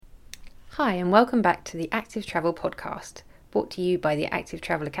Hi, and welcome back to the Active Travel Podcast, brought to you by the Active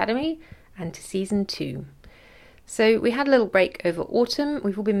Travel Academy and to Season 2. So we had a little break over autumn.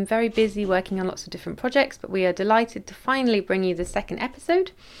 We've all been very busy working on lots of different projects, but we are delighted to finally bring you the second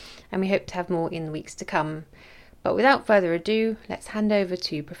episode, and we hope to have more in the weeks to come. But without further ado, let's hand over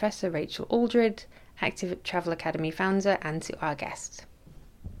to Professor Rachel Aldred, Active Travel Academy founder, and to our guest.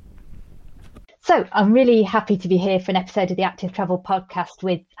 So I'm really happy to be here for an episode of the Active Travel Podcast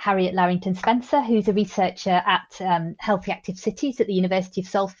with Harriet Larrington Spencer, who's a researcher at Healthy Active Cities at the University of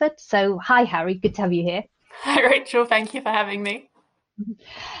Salford. So hi, Harry, good to have you here. Hi, Rachel. Thank you for having me.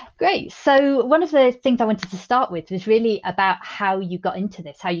 Great. So one of the things I wanted to start with was really about how you got into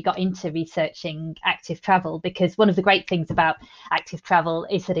this, how you got into researching active travel, because one of the great things about active travel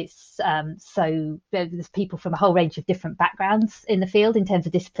is that it's there's people from a whole range of different backgrounds in the field in terms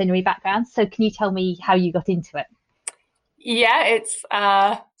of disciplinary backgrounds. So can you tell me how you got into it? Yeah, it's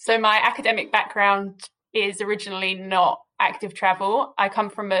so my academic background is originally not active travel. I come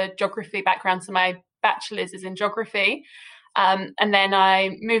from a geography background, so my bachelor's is in geography. And then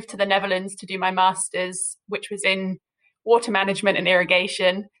I moved to the Netherlands to do my master's, which was in water management and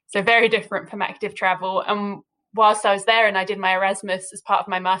irrigation. So very different from active travel. And whilst I was there and I did my Erasmus as part of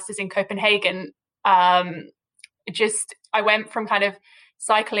my master's in Copenhagen, I went from kind of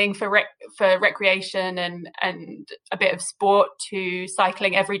cycling for recreation and a bit of sport to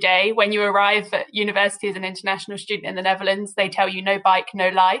cycling every day. When you arrive at university as an international student in the Netherlands, they tell you no bike, no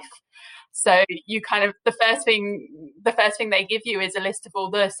life. So you kind of the first thing they give you is a list of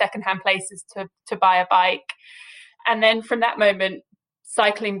all the secondhand places to buy a bike. And then from that moment,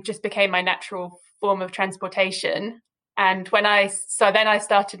 cycling just became my natural form of transportation. And then I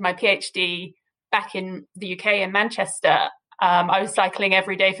started my PhD back in the UK in Manchester. I was cycling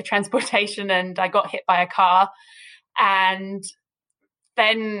every day for transportation and I got hit by a car. And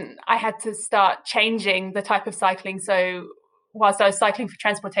then I had to start changing the type of cycling. So whilst I was cycling for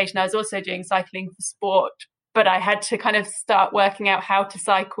transportation, I was also doing cycling for sport, but I had to kind of start working out how to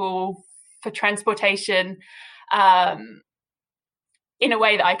cycle for transportation in a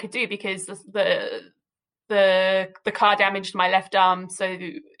way that I could do, because the car damaged my left arm, so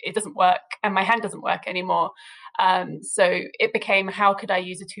it doesn't work, and my hand doesn't work anymore. So it became, how could I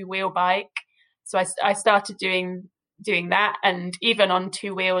use a two-wheel bike? So I started doing that, and even on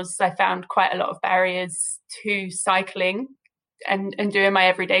two wheels, I found quite a lot of barriers to cycling and doing my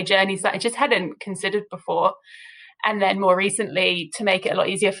everyday journeys that I just hadn't considered before. And then more recently, to make it a lot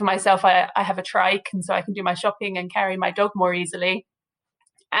easier for myself, I have a trike, and so I can do my shopping and carry my dog more easily.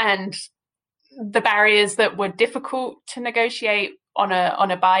 And the barriers that were difficult to negotiate on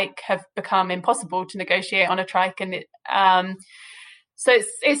a bike have become impossible to negotiate on a trike. And so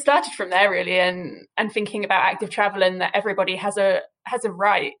it started from there, really, and thinking about active travel and that everybody has a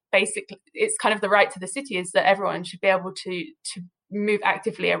right. Basically, it's kind of the right to the city, is that everyone should be able to move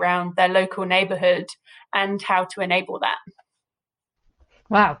actively around their local neighbourhood, and how to enable that.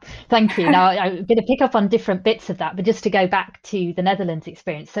 Wow, thank you. Now I'm going to pick up on different bits of that, but just to go back to the Netherlands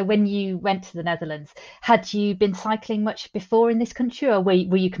experience. So when you went to the Netherlands, had you been cycling much before in this country, or were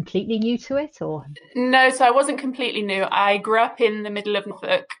you completely new to it? Or no, so I wasn't completely new. I grew up in the middle of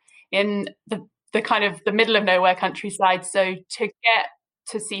Norfolk, in the kind of the middle of nowhere countryside. So to get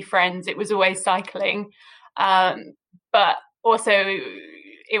to see friends, it was always cycling, but also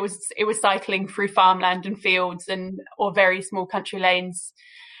it was cycling through farmland and fields or very small country lanes,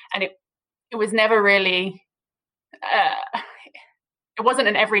 and it was never really it wasn't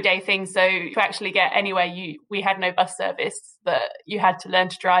an everyday thing. So to actually get anywhere, we had no bus service, that you had to learn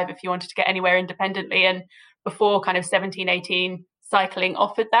to drive if you wanted to get anywhere independently. And before kind of 17, 18, cycling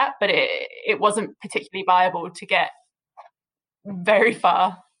offered that, but it wasn't particularly viable to get very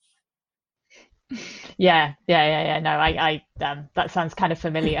far. Yeah. No, I that sounds kind of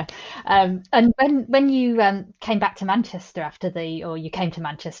familiar. And when you came back to Manchester you came to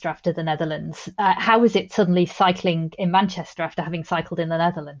Manchester after the Netherlands, how was it suddenly cycling in Manchester after having cycled in the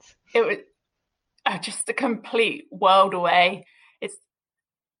Netherlands? It was just a complete world away.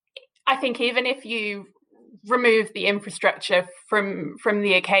 I think even if you remove the infrastructure from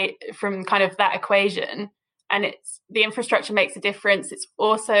kind of that equation, and the infrastructure makes a difference. It's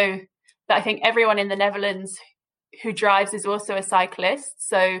also that I think everyone in the Netherlands who drives is also a cyclist.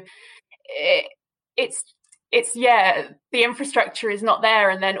 So the infrastructure is not there,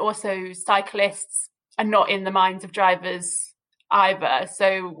 and then also cyclists are not in the minds of drivers either.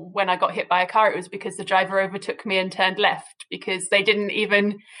 So when I got hit by a car, it was because the driver overtook me and turned left, because they didn't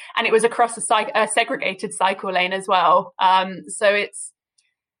even, and it was across a segregated cycle lane as well. So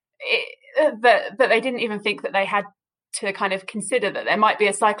that they didn't even think that they had to kind of consider that there might be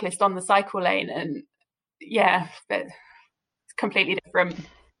a cyclist on the cycle lane, and but it's completely different.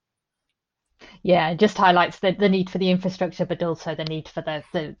 Yeah, it just highlights the need for the infrastructure, but also the need for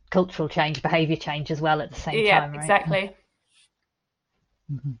the cultural change, behaviour change as well at the same time, right? Exactly.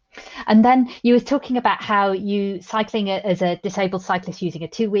 Mm-hmm. And then you were talking about how you cycling as a disabled cyclist using a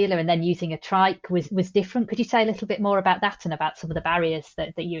two-wheeler and then using a trike was different. Could you say a little bit more about that and about some of the barriers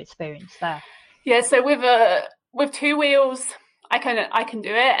that you experienced there? Yeah, so with two wheels, I can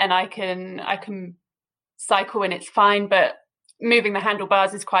do it, and I can cycle and it's fine, but moving the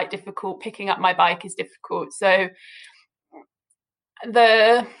handlebars is quite difficult. Picking up my bike is difficult. So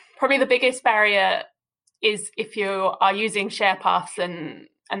probably the biggest barrier is if you are using share paths and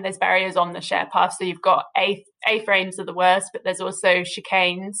there's barriers on the share path. So you've got A-frames are the worst, but there's also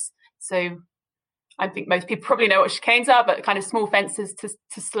chicanes. So I think most people probably know what chicanes are, but kind of small fences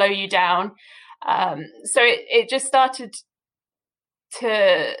to slow you down. So it just started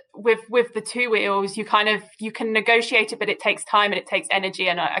to with the two wheels, you can negotiate it, but it takes time and it takes energy,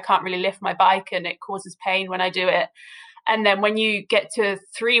 and I can't really lift my bike, and it causes pain when I do it. And then when you get to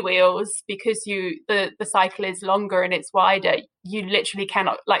three wheels, because the cycle is longer and it's wider, you literally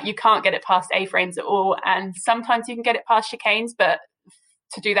you can't get it past A-frames at all. And sometimes you can get it past chicanes, but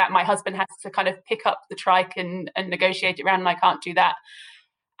to do that, my husband has to kind of pick up the trike and negotiate it around, and I can't do that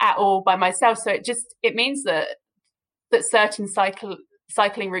at all by myself. So it means that certain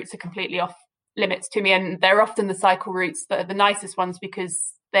cycling routes are completely off limits to me, and they're often the cycle routes that are the nicest ones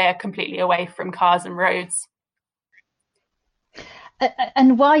because they're completely away from cars and roads.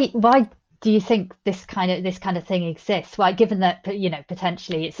 And why do you think this kind of thing exists? Why, given that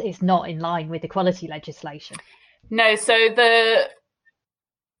potentially it's not in line with equality legislation? No, so the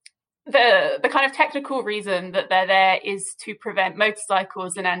kind of technical reason that they're there is to prevent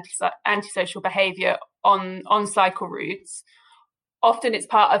motorcycles and antisocial behaviour on cycle routes. Often it's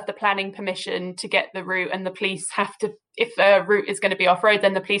part of the planning permission to get the route, and the police have to, if a route is going to be off-road,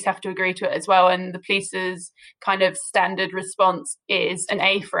 then the police have to agree to it as well. And the police's kind of standard response is an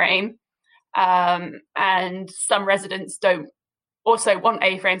A-frame. And some residents don't also want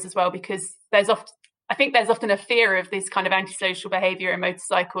A-frames as well, because there's often a fear of this kind of antisocial behaviour in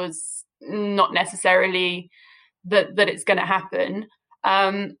motorcycles, not necessarily that it's going to happen.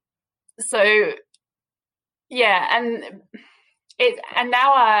 And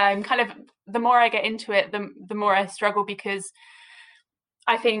now I'm kind of, the more I get into it, the more I struggle, because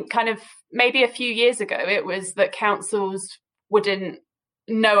I think kind of maybe a few years ago it was that councils wouldn't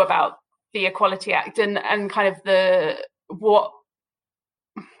know about the Equality Act and kind of what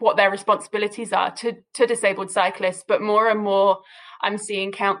their responsibilities are to disabled cyclists. But more and more I'm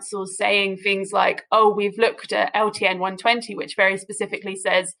seeing councils saying things like, oh, we've looked at LTN 120, which very specifically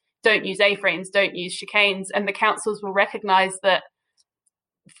says don't use A-frames, don't use chicanes, and the councils will recognise that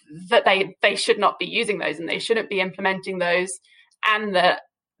they should not be using those and they shouldn't be implementing those, and that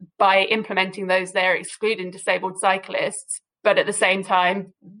by implementing those they're excluding disabled cyclists. But at the same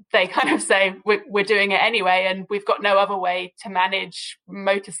time, they kind of say we're doing it anyway, and we've got no other way to manage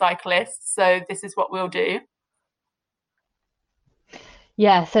motorcyclists, so this is what we'll do.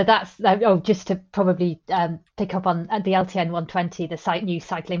 Yeah, so that's just to probably pick up on the LTN 120, the new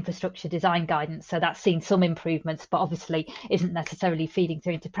cycle infrastructure design guidance. So that's seen some improvements, but obviously isn't necessarily feeding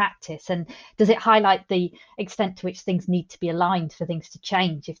through into practice. And does it highlight the extent to which things need to be aligned for things to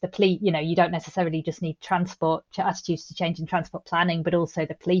change? If the police, you don't necessarily just need transport attitudes to change in transport planning, but also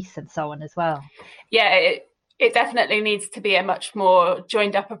the police and so on as well. Yeah, it definitely needs to be a much more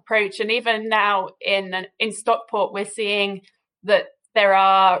joined up approach. And even now in Stockport, we're seeing that there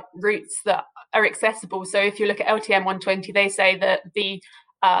are routes that are accessible. So if you look at LTN 120, they say that the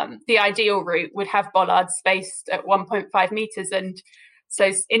ideal route would have bollards spaced at 1.5 meters. And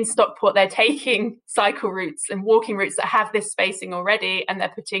so in Stockport, they're taking cycle routes and walking routes that have this spacing already, and they're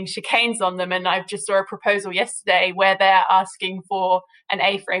putting chicanes on them. And I just saw a proposal yesterday where they're asking for an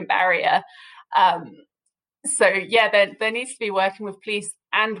A-frame barrier. So yeah, there needs to be working with police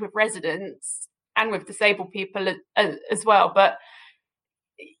and with residents and with disabled people as well. But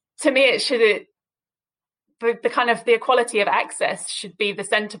to me, the kind of the equality of access should be the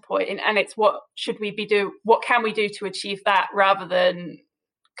centre point, and it's what can we do to achieve that, rather than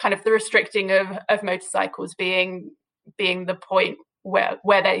kind of the restricting of motorcycles being the point where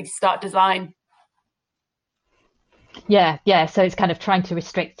they start design. Yeah. So it's kind of trying to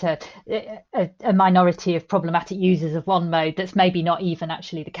restrict a minority of problematic users of one mode that's maybe not even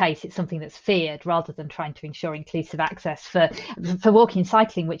actually the case. It's something that's feared, rather than trying to ensure inclusive access for walking and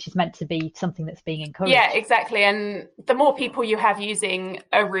cycling, which is meant to be something that's being encouraged. Yeah, exactly. And the more people you have using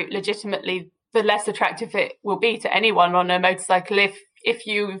a route legitimately, the less attractive it will be to anyone on a motorcycle. If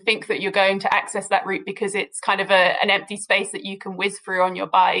you think that you're going to access that route because it's kind of an empty space that you can whiz through on your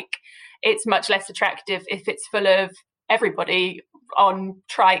bike, it's much less attractive if it's full of everybody on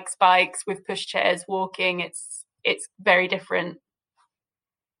trikes, bikes, with pushchairs, walking. It's very different.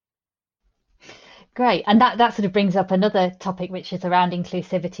 Great. And that sort of brings up another topic, which is around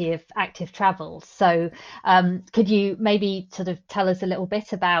inclusivity of active travel. So could you maybe sort of tell us a little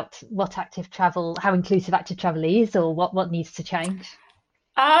bit about what active travel, how inclusive active travel is, or what needs to change?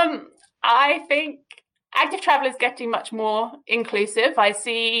 I think active travel is getting much more inclusive. I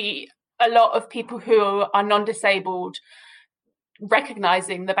see a lot of people who are non-disabled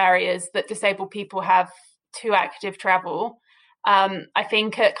recognizing the barriers that disabled people have to active travel. I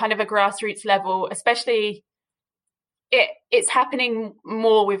think at kind of a grassroots level, especially, it's happening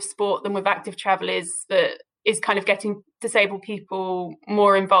more with sport than with active travel, is kind of getting disabled people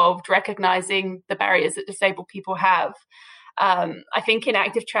more involved, recognizing the barriers that disabled people have. I think in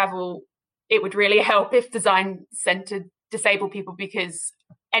active travel, it would really help if design centered disabled people, because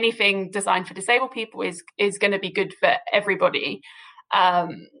anything designed for disabled people is going to be good for everybody.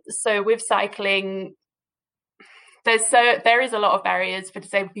 So with cycling, there is a lot of barriers for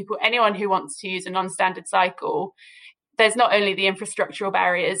disabled people. Anyone who wants to use a non-standard cycle, there's not only the infrastructural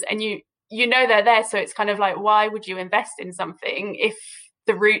barriers, and you know they're there. So it's kind of like, why would you invest in something if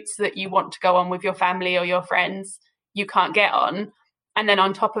the routes that you want to go on with your family or your friends you can't get on? And then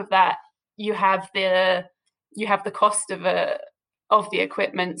on top of that, you have the cost of the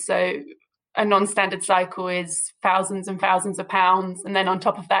equipment. So a non-standard cycle is thousands and thousands of pounds. And then on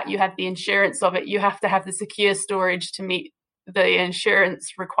top of that, you have the insurance of it. You have to have the secure storage to meet the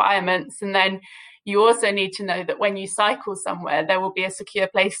insurance requirements. And then you also need to know that when you cycle somewhere, there will be a secure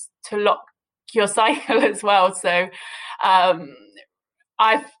place to lock your cycle as well. So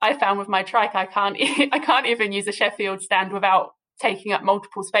I found with my trike, I can't even use a Sheffield stand without taking up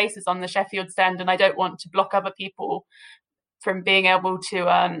multiple spaces on the Sheffield stand, and I don't want to block other people from being able to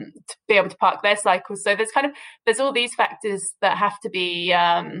park their cycles. So there's all these factors that have to be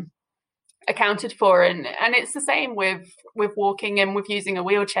accounted for, and it's the same with walking and with using a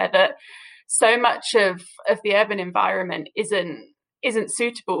wheelchair, that so much of the urban environment isn't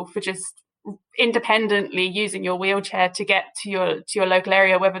suitable for just independently using your wheelchair to get to your local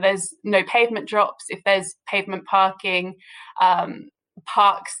area, whether there's no pavement drops, if there's pavement parking,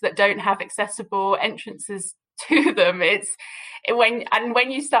 parks that don't have accessible entrances to them.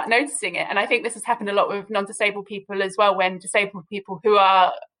 When you start noticing it, and I think this has happened a lot with non-disabled people as well, when disabled people who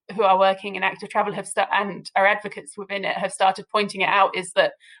are working in active travel and are advocates within it have started pointing it out, is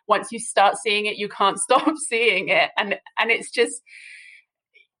that once you start seeing it, you can't stop seeing it, and it's just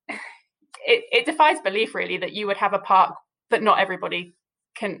it defies belief, really, that you would have a park that not everybody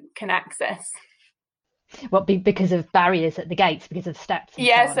can access. What, because of barriers at the gates, because of steps?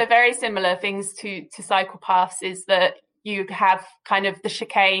 Yeah, so very similar things to cycle paths, is that you have kind of the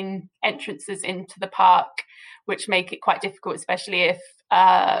chicane entrances into the park, which make it quite difficult, especially if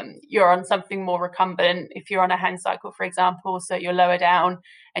you're on something more recumbent, if you're on a hand cycle, for example, so you're lower down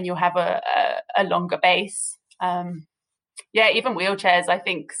and you'll have a longer base. Even wheelchairs, I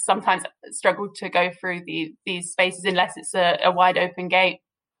think, sometimes struggle to go through these spaces unless it's a wide open gate.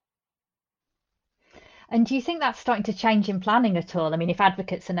 And do you think that's starting to change in planning at all? I mean, if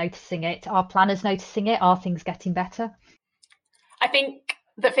advocates are noticing it, are planners noticing it? Are things getting better? I think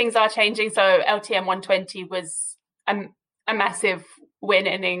that things are changing. So LTM 120 was a massive win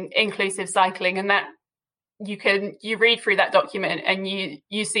in inclusive cycling, and that you read through that document and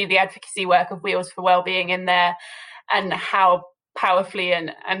you see the advocacy work of Wheels for Wellbeing in there, and how powerfully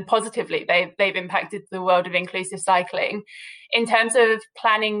and positively they've impacted the world of inclusive cycling. In terms of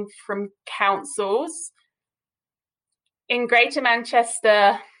planning from councils, in Greater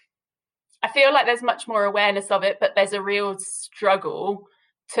Manchester, I feel like there's much more awareness of it, but there's a real struggle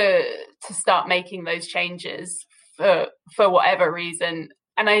to start making those changes for whatever reason.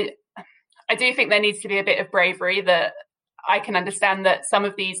 And I do think there needs to be a bit of bravery. That I can understand that some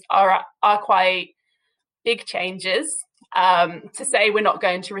of these are quite big changes. To say we're not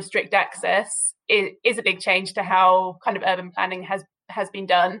going to restrict access is a big change to how kind of urban planning has been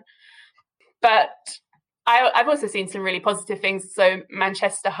done. But I've also seen some really positive things. So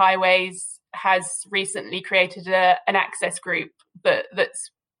Manchester Highways has recently created an access group that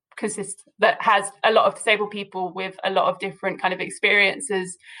has a lot of disabled people with a lot of different kind of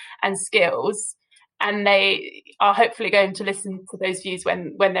experiences and skills. And they are hopefully going to listen to those views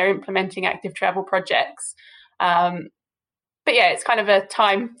when they're implementing active travel projects. But yeah, it's kind of a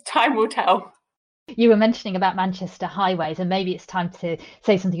time will tell. You were mentioning about Manchester highways, and maybe it's time to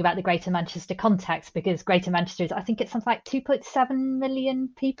say something about the Greater Manchester context, because Greater Manchester is, I think it's something like 2.7 million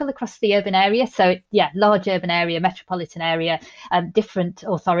people across the urban area. So, yeah, large urban area, metropolitan area, different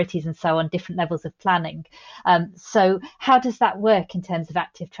authorities and so on, different levels of planning. So how does that work in terms of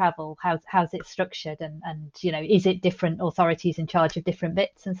active travel? How's it structured? And, is it different authorities in charge of different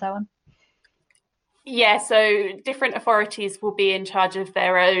bits and so on? Yeah, so different authorities will be in charge of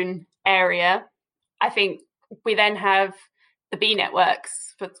their own area. I think we then have the B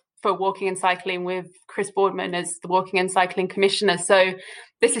networks for walking and cycling, with Chris Boardman as the Walking and Cycling Commissioner. So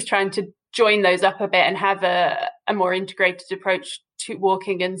this is trying to join those up a bit and have a more integrated approach to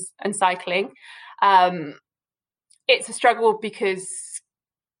walking and cycling. It's a struggle because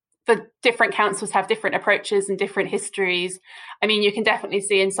the different councils have different approaches and different histories. I mean, you can definitely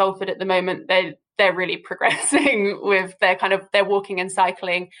see in Salford at the moment they're really progressing with their walking and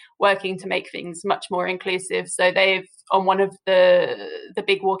cycling, working to make things much more inclusive. So they've, on one of the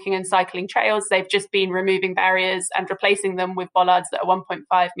big walking and cycling trails, they've just been removing barriers and replacing them with bollards that are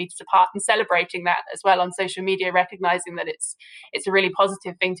 1.5 meters apart, and celebrating that as well on social media, recognizing that it's a really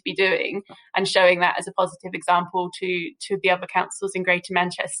positive thing to be doing, and showing that as a positive example to the other councils in Greater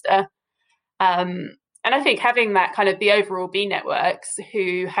Manchester. And I think having that kind of the overall B networks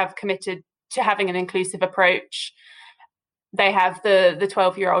who have committed to having an inclusive approach, they have the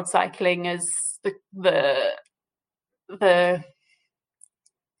 12-year-old cycling as the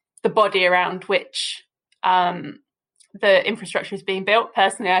body around which the infrastructure is being built.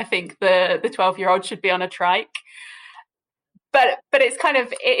 Personally, I think the 12-year-old should be on a trike, but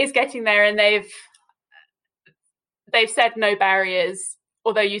it is getting there, and they've said no barriers,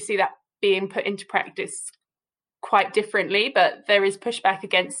 although you see that being put into practice quite differently, but there is pushback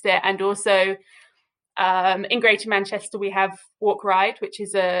against it. And also in Greater Manchester, we have Walk Ride, which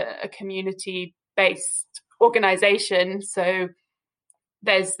is a community-based organisation. So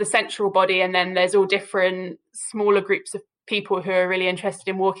there's the central body, and then there's all different smaller groups of people who are really interested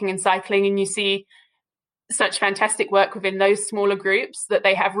in walking and cycling. And you see such fantastic work within those smaller groups that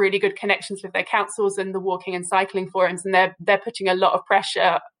they have really good connections with their councils and the walking and cycling forums, and they're putting a lot of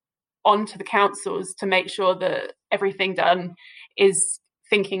pressure onto the councils to make sure that everything done is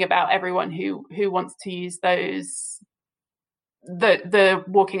thinking about everyone who wants to use the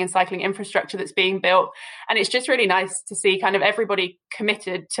walking and cycling infrastructure that's being built. And it's just really nice to see kind of everybody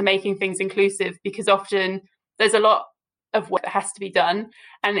committed to making things inclusive, because often there's a lot of what has to be done,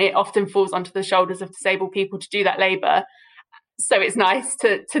 and it often falls onto the shoulders of disabled people to do that labour. So it's nice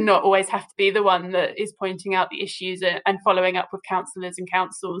to not always have to be the one that is pointing out the issues and following up with councillors and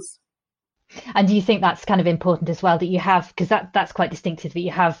councils. And do you think that's kind of important as well, that you have, because that's quite distinctive, that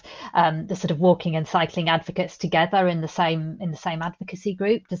you have the sort of walking and cycling advocates together in the same advocacy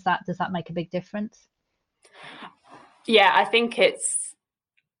group? Does that make a big difference? Yeah, I think it's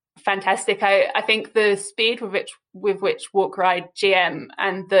fantastic. I think the speed with which Walk Ride GM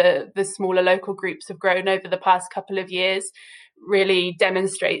and the smaller local groups have grown over the past couple of years really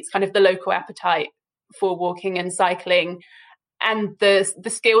demonstrates kind of the local appetite for walking and cycling. And the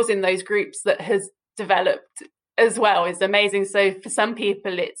skills in those groups that has developed as well is amazing. So for some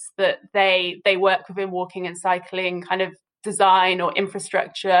people, it's that they work within walking and cycling kind of design or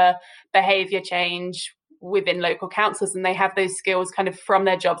infrastructure, behaviour change within local councils, and they have those skills kind of from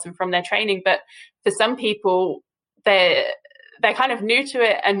their jobs and from their training. But for some people, they're kind of new to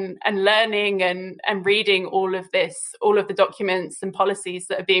it and learning and reading all of the documents and policies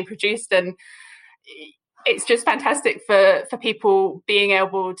that are being produced. And it's just fantastic for people being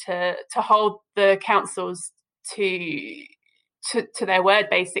able to hold the councils to their word,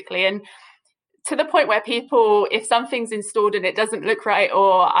 basically. And to the point where people, if something's installed and it doesn't look right,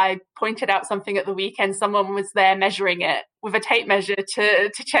 or I pointed out something at the weekend, someone was there measuring it with a tape measure to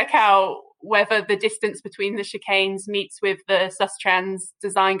check out whether the distance between the chicanes meets with the Sustrans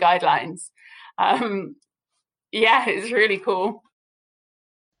design guidelines. Yeah, it's really cool.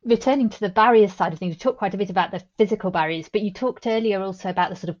 Returning to the barriers side of things, we talked quite a bit about the physical barriers, but you talked earlier also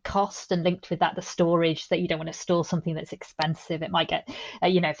about the sort of cost, and linked with that the storage, that you don't want to store something that's expensive. It might get,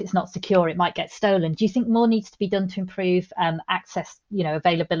 if it's not secure, it might get stolen. Do you think more needs to be done to improve access,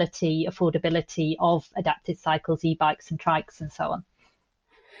 availability, affordability of adapted cycles, e-bikes and trikes and so on?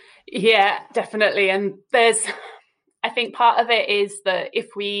 Yeah, definitely. And I think part of it is that if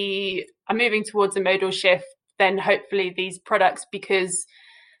we are moving towards a modal shift, then hopefully these products, because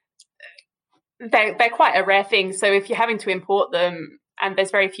they're quite a rare thing. So if you're having to import them, and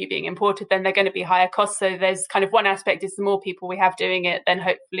there's very few being imported, then they're going to be higher cost. So there's kind of one aspect is the more people we have doing it, then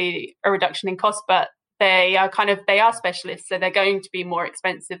hopefully a reduction in cost. But they are specialists, so they're going to be more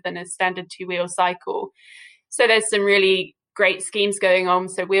expensive than a standard 2-wheel cycle. So there's some really great schemes going on.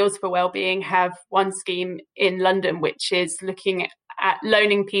 So Wheels for Wellbeing have one scheme in London, which is looking at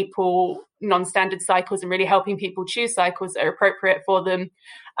loaning people non-standard cycles and really helping people choose cycles that are appropriate for them,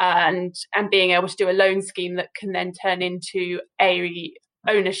 and being able to do a loan scheme that can then turn into a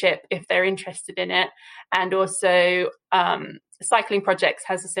ownership if they're interested in it. And also Cycling Projects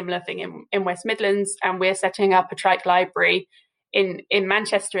has a similar thing in West Midlands, and we're setting up a trike library in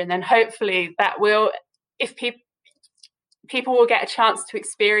Manchester, and then hopefully that will, if people will get a chance to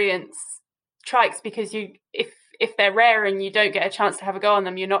experience trikes, because if they're rare and you don't get a chance to have a go on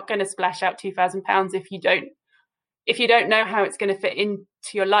them, you're not going to splash out £2,000 if you don't know how it's going to fit into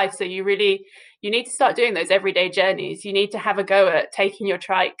your life. So you need to start doing those everyday journeys. You need to have a go at taking your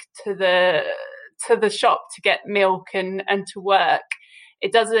trike to the shop to get milk and to work.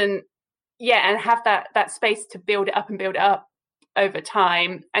 It doesn't, and have that space to build it up over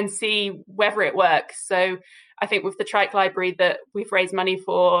time and see whether it works. So I think with the trike library that we've raised money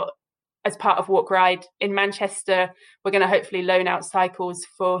for as part of Walk Ride in Manchester, we're going to hopefully loan out cycles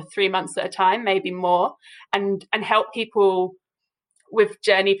for 3 months at a time, maybe more, and help people with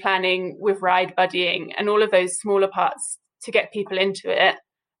journey planning, with ride buddying, and all of those smaller parts to get people into it.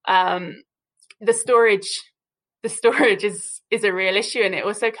 The storage is a real issue, and it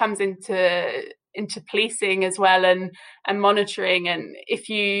also comes into policing as well, and monitoring. And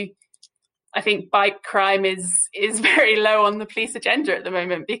I think bike crime is very low on the police agenda at the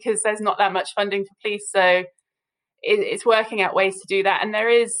moment, because there's not that much funding for police. So it's working out ways to do that. And there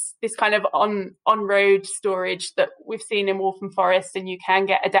is this kind of on-road storage that we've seen in Waltham Forest, and you can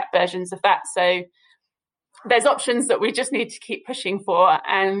get adapt versions of that. So there's options that we just need to keep pushing for,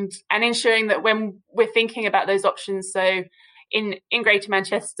 and ensuring that when we're thinking about those options. So in Greater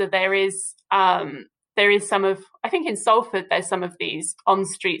Manchester, there is some of, I think in Salford, there's some of these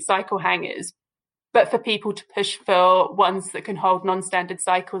on-street cycle hangers, but for people to push for ones that can hold non-standard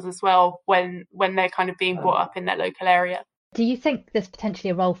cycles as well when they're kind of being brought up in their local area. Do you think there's potentially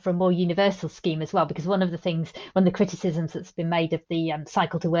a role for a more universal scheme as well? Because one of the criticisms that's been made of the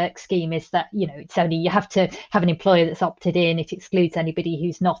Cycle to Work scheme is that, it's only, you have to have an employer that's opted in. It excludes anybody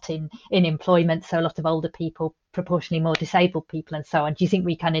who's not in employment. So a lot of older people, proportionally more disabled people and so on. Do you think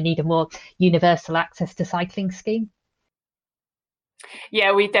we kind of need a more universal access to cycling scheme?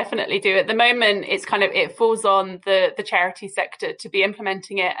 Yeah, we definitely do. At the moment, it falls on the charity sector to be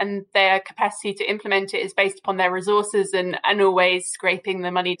implementing it, and their capacity to implement it is based upon their resources and always scraping the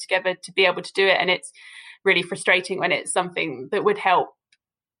money together to be able to do it. And it's really frustrating when it's something that would help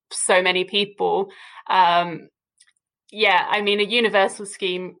so many people. A universal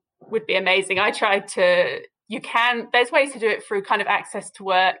scheme would be amazing. There's ways to do it through kind of access to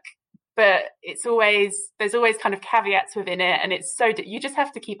work, but there's always kind of caveats within it, and it's you just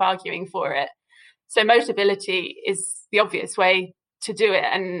have to keep arguing for it. So Motability is the obvious way to do it,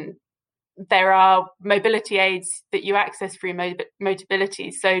 and there are mobility aids that you access through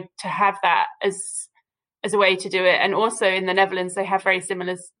Motability. So to have that as a way to do it, and also in the Netherlands they have very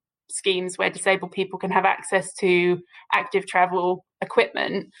similar schemes where disabled people can have access to active travel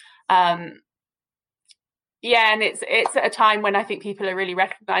equipment. And it's at a time when I think people are really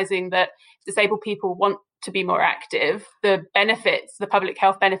recognising that disabled people want to be more active. The public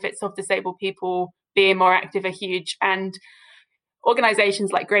health benefits of disabled people being more active are huge. And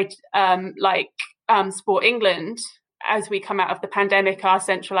organisations like Sport England, as we come out of the pandemic, are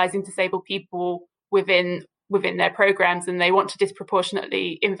centralising disabled people within their programmes, and they want to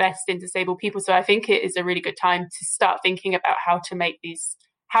disproportionately invest in disabled people. So I think it is a really good time to start thinking about how to make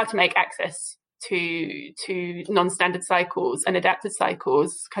access to non-standard cycles and adapted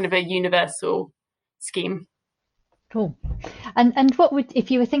cycles kind of a universal scheme. Cool. And what would, if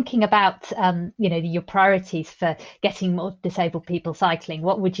you were thinking about your priorities for getting more disabled people cycling,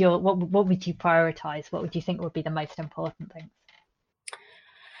 what would you prioritize? What would you think would be the most important things?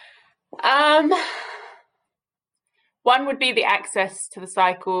 One would be the access to the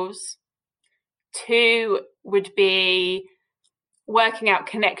cycles. 2 would be working out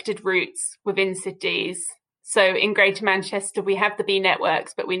connected routes within cities. So in Greater Manchester, we have the B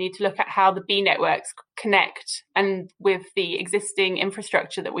networks, but we need to look at how the B networks connect and with the existing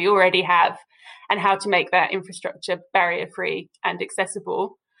infrastructure that we already have, and how to make that infrastructure barrier-free and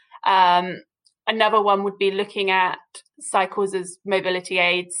accessible. Another one would be looking at cycles as mobility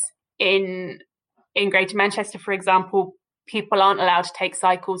aids. In Greater Manchester, for example, people aren't allowed to take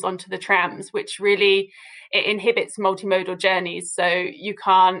cycles onto the trams, which really it inhibits multimodal journeys. So you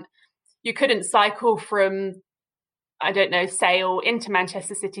couldn't cycle from I don't know, sail into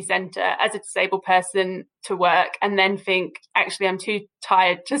Manchester city centre as a disabled person to work, and then think, actually, I'm too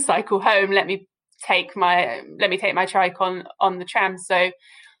tired to cycle home. Let me take my trike on the tram. So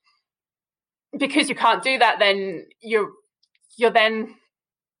because you can't do that, then you're then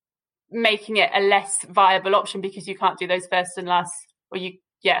making it a less viable option, because you can't do those first and last, or you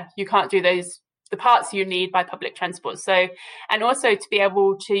can't do the parts you need by public transport. So, and also to be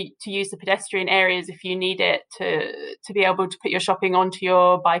able to use the pedestrian areas if you need it, to be able to put your shopping onto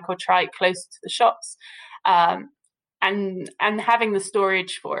your bike or trike close to the shops, and having the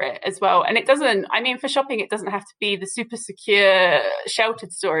storage for it as well. And it doesn't, I mean, for shopping, it doesn't have to be the super secure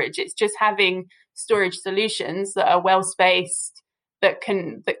sheltered storage. It's just having storage solutions that are well spaced, that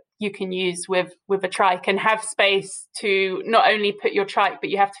you can use with a trike, and have space to not only put your trike, but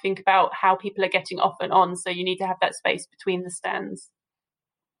you have to think about how people are getting off and on. So you need to have that space between the stands.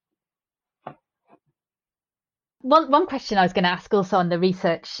 One question I was going to ask also on the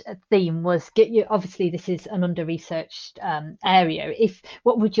research theme was, obviously this is an under-researched area.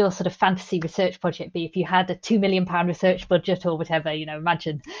 What would your sort of fantasy research project be if you had a £2 million research budget or whatever?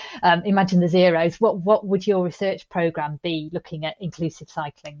 Imagine the zeros. What would your research programme be, looking at inclusive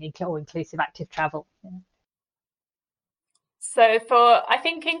cycling or inclusive active travel? Yeah. So I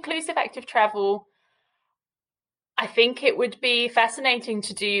think inclusive active travel, I think it would be fascinating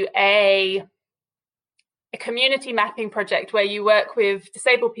to do a community mapping project where you work with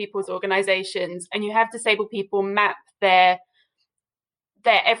disabled people's organisations, and you have disabled people map their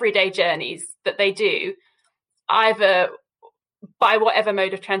everyday journeys that they do, either by whatever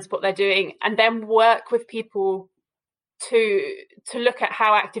mode of transport they're doing, and then work with people to look at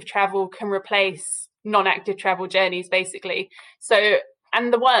how active travel can replace non-active travel journeys, basically. So,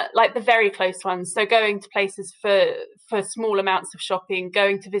 and the very close ones, so going to places for small amounts of shopping,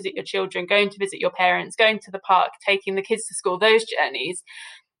 going to visit your children, going to visit your parents, going to the park, taking the kids to school, those journeys,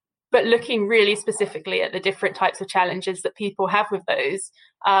 but looking really specifically at the different types of challenges that people have with those,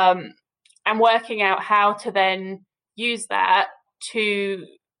 and working out how to then use that to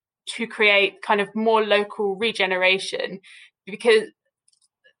create kind of more local regeneration, because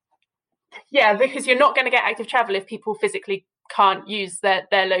you're not going to get active travel if people physically can't use their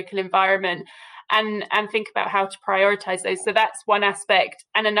local environment, and think about how to prioritize those. So that's one aspect.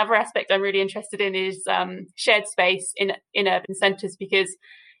 And another aspect I'm really interested in is shared space in urban centres, because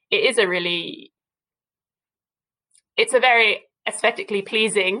it's a very aesthetically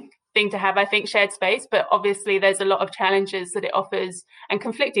pleasing thing to have, I think, shared space, but obviously there's a lot of challenges that it offers, and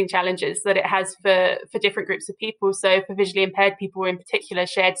conflicting challenges that it has for different groups of people. So for visually impaired people in particular,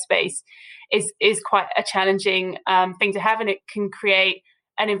 shared space is quite a challenging thing to have, and it can create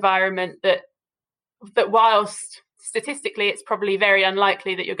an environment that whilst statistically it's probably very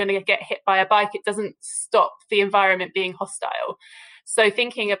unlikely that you're going to get hit by a bike, it doesn't stop the environment being hostile. So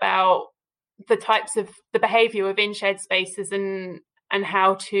thinking about the types of the behaviour within shared spaces, and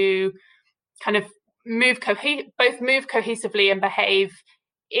how to kind of move cohesively and behave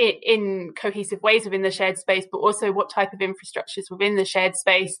in cohesive ways within the shared space, but also what type of infrastructures within the shared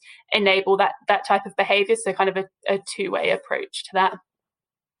space enable that type of behaviour. So kind of a two-way approach to that.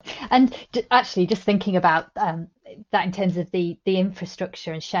 And actually, just thinking about that in terms of the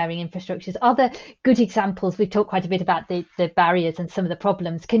infrastructure and sharing infrastructures, are there good examples? We've talked quite a bit about the barriers and some of the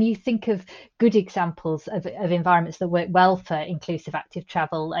problems. Can you think of good examples of environments that work well for inclusive active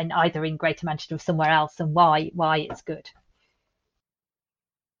travel, and either in Greater Manchester or somewhere else, and why it's good?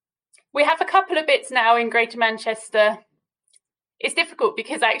 We have a couple of bits now in Greater Manchester. It's difficult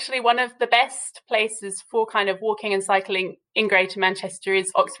because actually one of the best places for kind of walking and cycling in Greater Manchester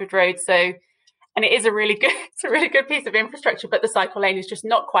is Oxford Road. So, and it's a really good piece of infrastructure, but the cycle lane is just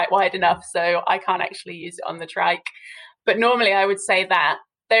not quite wide enough. So I can't actually use it on the trike. But normally I would say that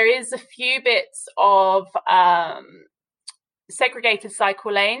there is a few bits of segregated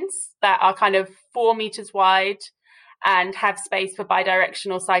cycle lanes that are kind of 4 meters wide and have space for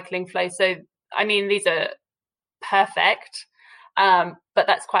bidirectional cycling flow. So, I mean, these are perfect. But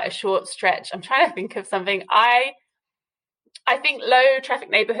that's quite a short stretch. I'm trying to think of something. I think low traffic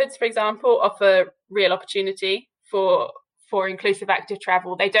neighbourhoods, for example, offer real opportunity for inclusive active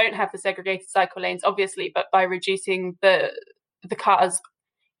travel. They don't have the segregated cycle lanes, obviously, but by reducing the cars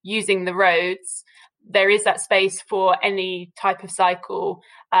using the roads, there is that space for any type of cycle.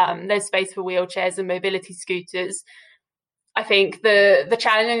 There's space for wheelchairs and mobility scooters. I think the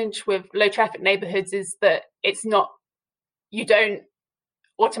challenge with low traffic neighbourhoods is that you don't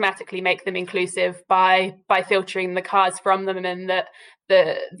automatically make them inclusive by filtering the cars from them, and that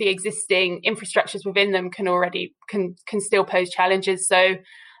the existing infrastructures within them can still pose challenges. So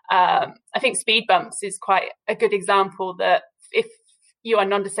I think speed bumps is quite a good example, that if you are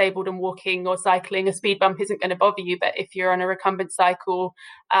non-disabled and walking or cycling, a speed bump isn't going to bother you. But if you're on a recumbent cycle,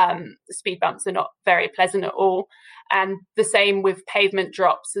 speed bumps are not very pleasant at all. And the same with pavement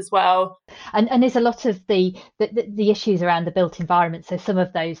drops as well. And there's a lot of the issues around the built environment. So some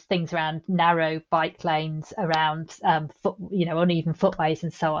of those things around narrow bike lanes, around uneven footways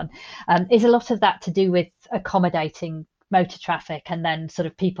and so on, is a lot of that to do with accommodating motor traffic, and then sort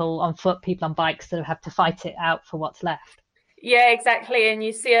of people on foot, people on bikes sort of have to fight it out for what's left. Yeah, exactly. And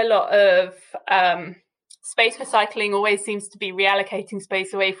you see a lot of space for cycling always seems to be reallocating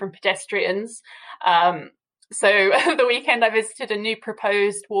space away from pedestrians. So the weekend I visited a new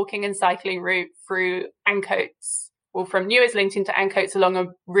proposed walking and cycling route through Ancoats, or from New Islington to Ancoats, along a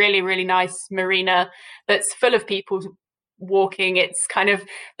really, really nice marina that's full of people walking. It's kind of,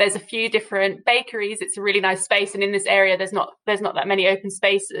 there's a few different bakeries. It's a really nice space. And in this area, there's not that many open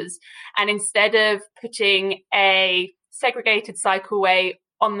spaces. And instead of putting a segregated cycleway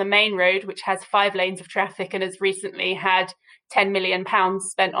on the main road, which has 5 lanes of traffic and has recently had £10 million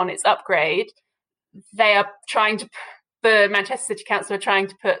spent on its upgrade, the Manchester City Council are trying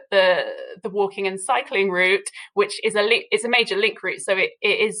to put the walking and cycling route, which is a major link route, so it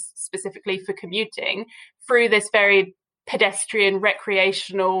is specifically for commuting, through this very pedestrian,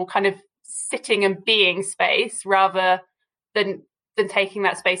 recreational kind of sitting and being space, rather than taking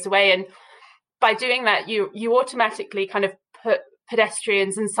that space away. And by doing that, you automatically kind of put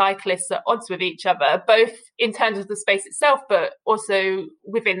pedestrians and cyclists at odds with each other, both in terms of the space itself, but also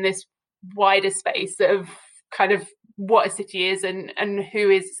within this wider space of kind of what a city is and who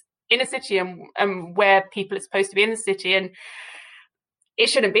is in a city and where people are supposed to be in the city. And it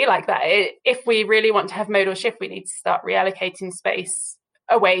shouldn't be like that. If we really want to have modal shift, we need to start reallocating space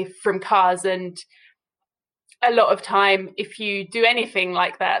away from cars. And a lot of time, if you do anything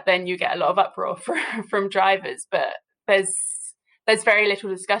like that, then you get a lot of uproar from drivers. But there's very little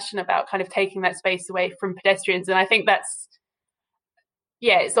discussion about kind of taking that space away from pedestrians. And I think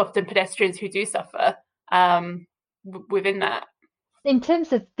it's often pedestrians who do suffer within that. In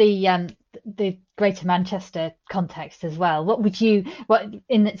terms of the Greater Manchester context as well,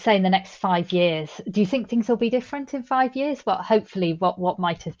 in the next 5 years, do you think things will be different in 5 years? What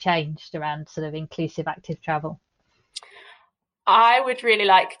might have changed around sort of inclusive active travel? I would really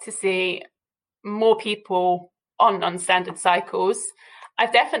like to see more people on non-standard cycles.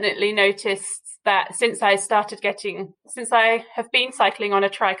 I've definitely noticed that since I have been cycling on a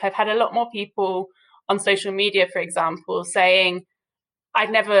trike, I've had a lot more people on social media, for example, saying, I'd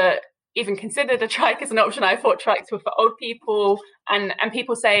never even considered a trike as an option. I thought trikes were for old people, and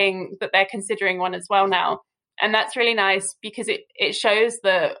people saying that they're considering one as well now. And that's really nice, because it shows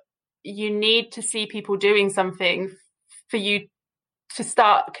that you need to see people doing something for you to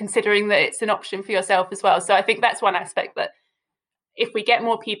start considering that it's an option for yourself as well. So I think that's one aspect, that if we get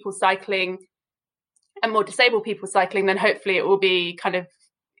more people cycling and more disabled people cycling, then hopefully it will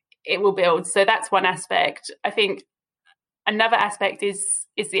build. So that's one aspect. I think another aspect is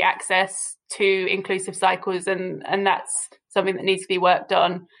the access to inclusive cycles, and that's something that needs to be worked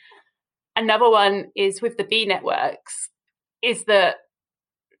on. Another one is with the B networks, is that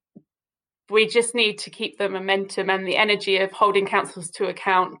we just need to keep the momentum and the energy of holding councils to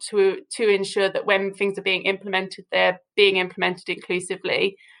account to ensure that when things are being implemented, they're being implemented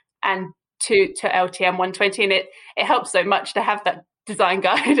inclusively and to LTM 120. And it helps so much to have that design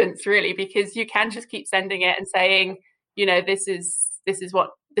guidance, really, because you can just keep sending it and saying, this is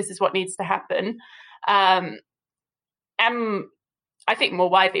what needs to happen. And I think more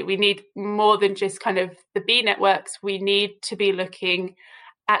widely, we need more than just kind of the B networks. We need to be looking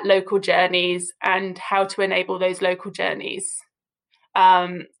at local journeys and how to enable those local journeys,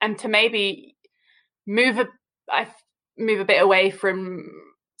 and to maybe move a bit away from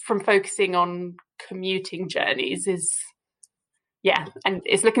focusing on commuting journeys. And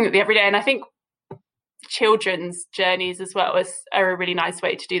it's looking at the everyday. And I think children's journeys as well are a really nice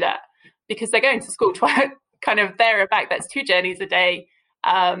way to do that, because they're going to school kind of there and back. That's 2 journeys a day.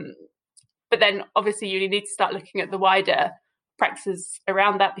 But then obviously you need to start looking at the wider practices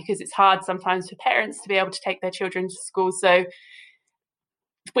around that, because it's hard sometimes for parents to be able to take their children to school. So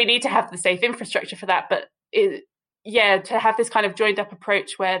we need to have the safe infrastructure for that. But to have this kind of joined up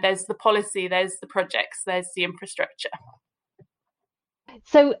approach where there's the policy, there's the projects, there's the infrastructure.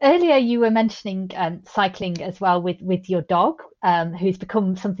 So earlier you were mentioning cycling as well with your dog, who's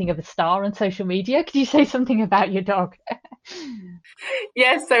become something of a star on social media. Could you say something about your dog?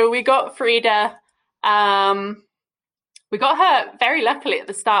 Yeah, so we got Frida. We got her very luckily at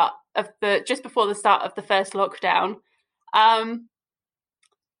the start of just before the start of the first lockdown.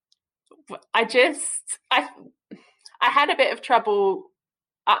 I had a bit of trouble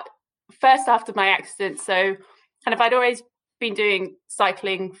first after my accident. So kind of I'd always been doing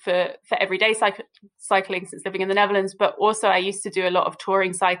cycling for everyday cycling since living in the Netherlands, but also I used to do a lot of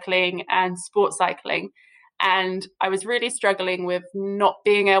touring cycling and sport cycling. And I was really struggling with not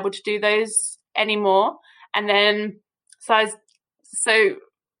being able to do those anymore. And then, so I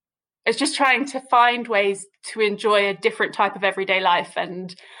was just trying to find ways to enjoy a different type of everyday life.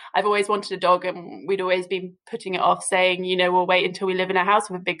 And I've always wanted a dog, and we'd always been putting it off, saying, we'll wait until we live in a house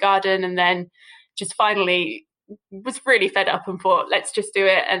with a big garden. And then just finally was really fed up and thought, let's just do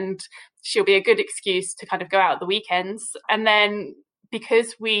it. And she'll be a good excuse to kind of go out the weekends. And then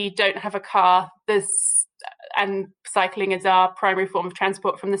because we don't have a car, and cycling is our primary form of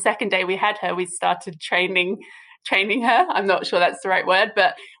transport, from the second day we had her, we started training her. I'm not sure that's the right word,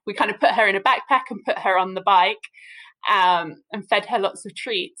 but we kind of put her in a backpack and put her on the bike, and fed her lots of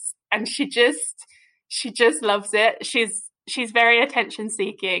treats. And she just loves it. She's very attention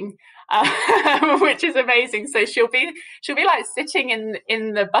seeking, which is amazing. So she'll be like sitting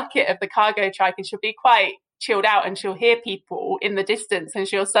in the bucket of the cargo trike, and she'll be quite chilled out, and she'll hear people in the distance, and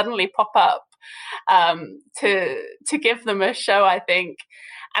she'll suddenly pop up to give them a show, I think.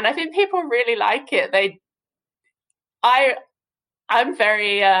 And I think people really like it. I'm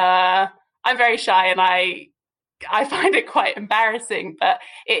very shy, and I find it quite embarrassing, but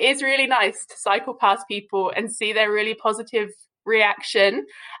it is really nice to cycle past people and see their really positive reaction.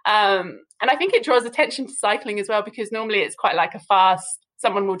 And I think it draws attention to cycling as well, because normally it's quite like a fast,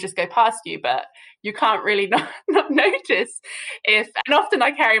 someone will just go past you, but you can't really not notice and often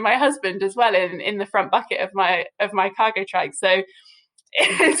I carry my husband as well in the front bucket of my cargo trike. So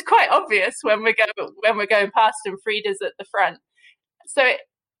it's quite obvious when we're going past, and Frida's at the front. So it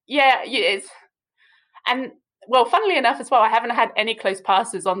is. And well, funnily enough as well, I haven't had any close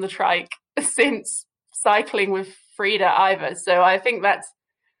passes on the trike since cycling with Frida either. So I think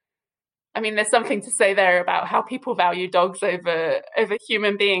there's something to say there about how people value dogs over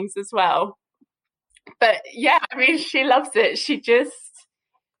human beings as well. But yeah, she loves it.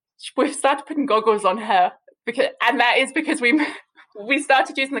 We've started putting goggles on her, and that is because we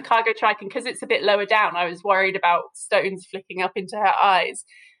started using the cargo trike, and because it's a bit lower down, I was worried about stones flicking up into her eyes.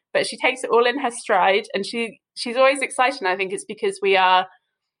 But she takes it all in her stride, and she's always excited. And I think it's because we kind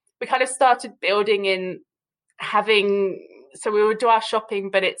of started building in so we would do our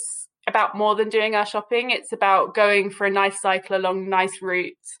shopping, but it's about more than doing our shopping. It's about going for a nice cycle along nice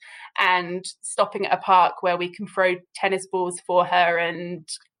routes and stopping at a park where we can throw tennis balls for her and,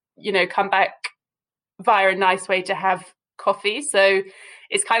 come back via a nice way to have coffee. So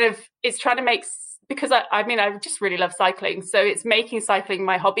it's trying to make, because I just really love cycling. So it's making cycling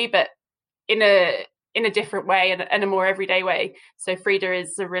my hobby, but in a different way and a more everyday way. So Frida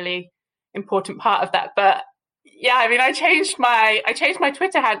is a really important part of that. But yeah, I changed my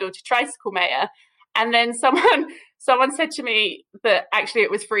Twitter handle to Tricycle Mayor, and then someone said to me that actually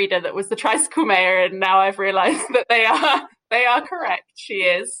it was Frida that was the Tricycle Mayor, and now I've realised that they are correct. She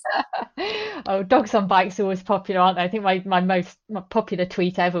is. Oh, dogs on bikes are always popular, aren't they? I think my most popular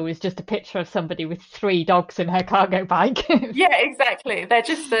tweet ever was just a picture of somebody with 3 dogs in her cargo bike. Yeah, exactly.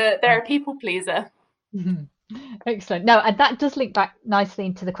 They're a people pleaser. Mm-hmm. Excellent. No, and that does link back nicely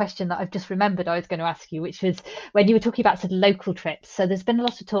into the question that I've just remembered I was going to ask you, which was when you were talking about sort of local trips. So there's been a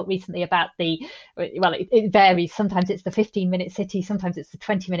lot of talk recently about it varies. Sometimes it's the 15-minute city, sometimes it's the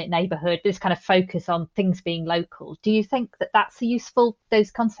 20-minute neighbourhood, this kind of focus on things being local. Do you think that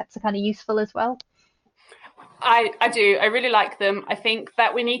those concepts are kind of useful as well? I do. I really like them. I think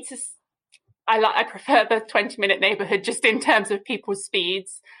that we need to, I prefer the 20-minute neighbourhood just in terms of people's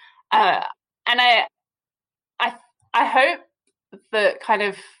speeds. And I hope that kind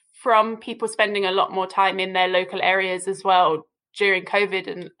of from people spending a lot more time in their local areas as well during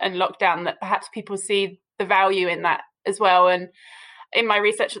COVID and lockdown, that perhaps people see the value in that as well. And in my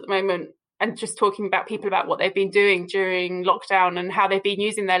research at the moment, and just talking about people about what they've been doing during lockdown and how they've been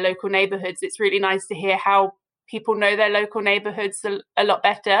using their local neighbourhoods, it's really nice to hear how people know their local neighbourhoods a lot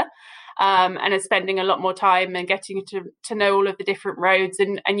better. And are spending a lot more time and getting to know all of the different roads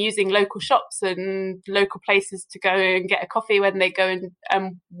and using local shops and local places to go and get a coffee when they go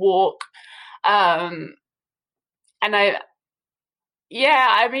and walk. For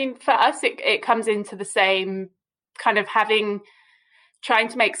us, it comes into the same kind of trying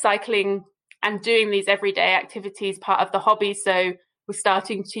to make cycling and doing these everyday activities part of the hobby. So we're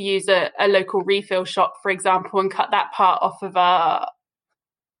starting to use a local refill shop, for example, and cut that part off of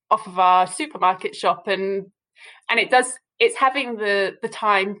our supermarket shop, and it's having the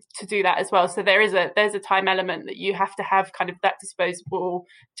time to do that as well. So there's a time element that you have to have, kind of that disposable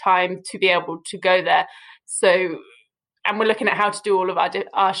time to be able to go there. So, and we're looking at how to do all of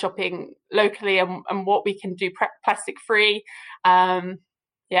our shopping locally and what we can do plastic free.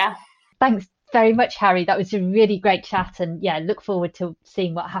 Yeah. Thanks very much, Harry. That was a really great chat, and yeah, look forward to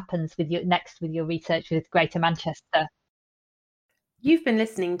seeing what happens with your research with Greater Manchester. You've been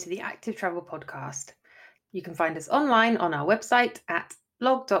listening to the Active Travel Podcast. You can find us online on our website at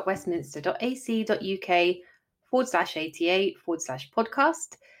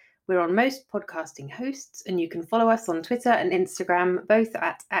blog.westminster.ac.uk/ATA/podcast. We're on most podcasting hosts, and you can follow us on Twitter and Instagram, both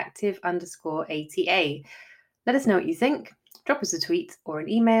at active_ATA. Let us know what you think. Drop us a tweet or an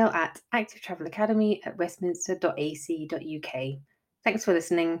email at activetravelacademy@westminster.ac.uk. Thanks for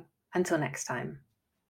listening. Until next time.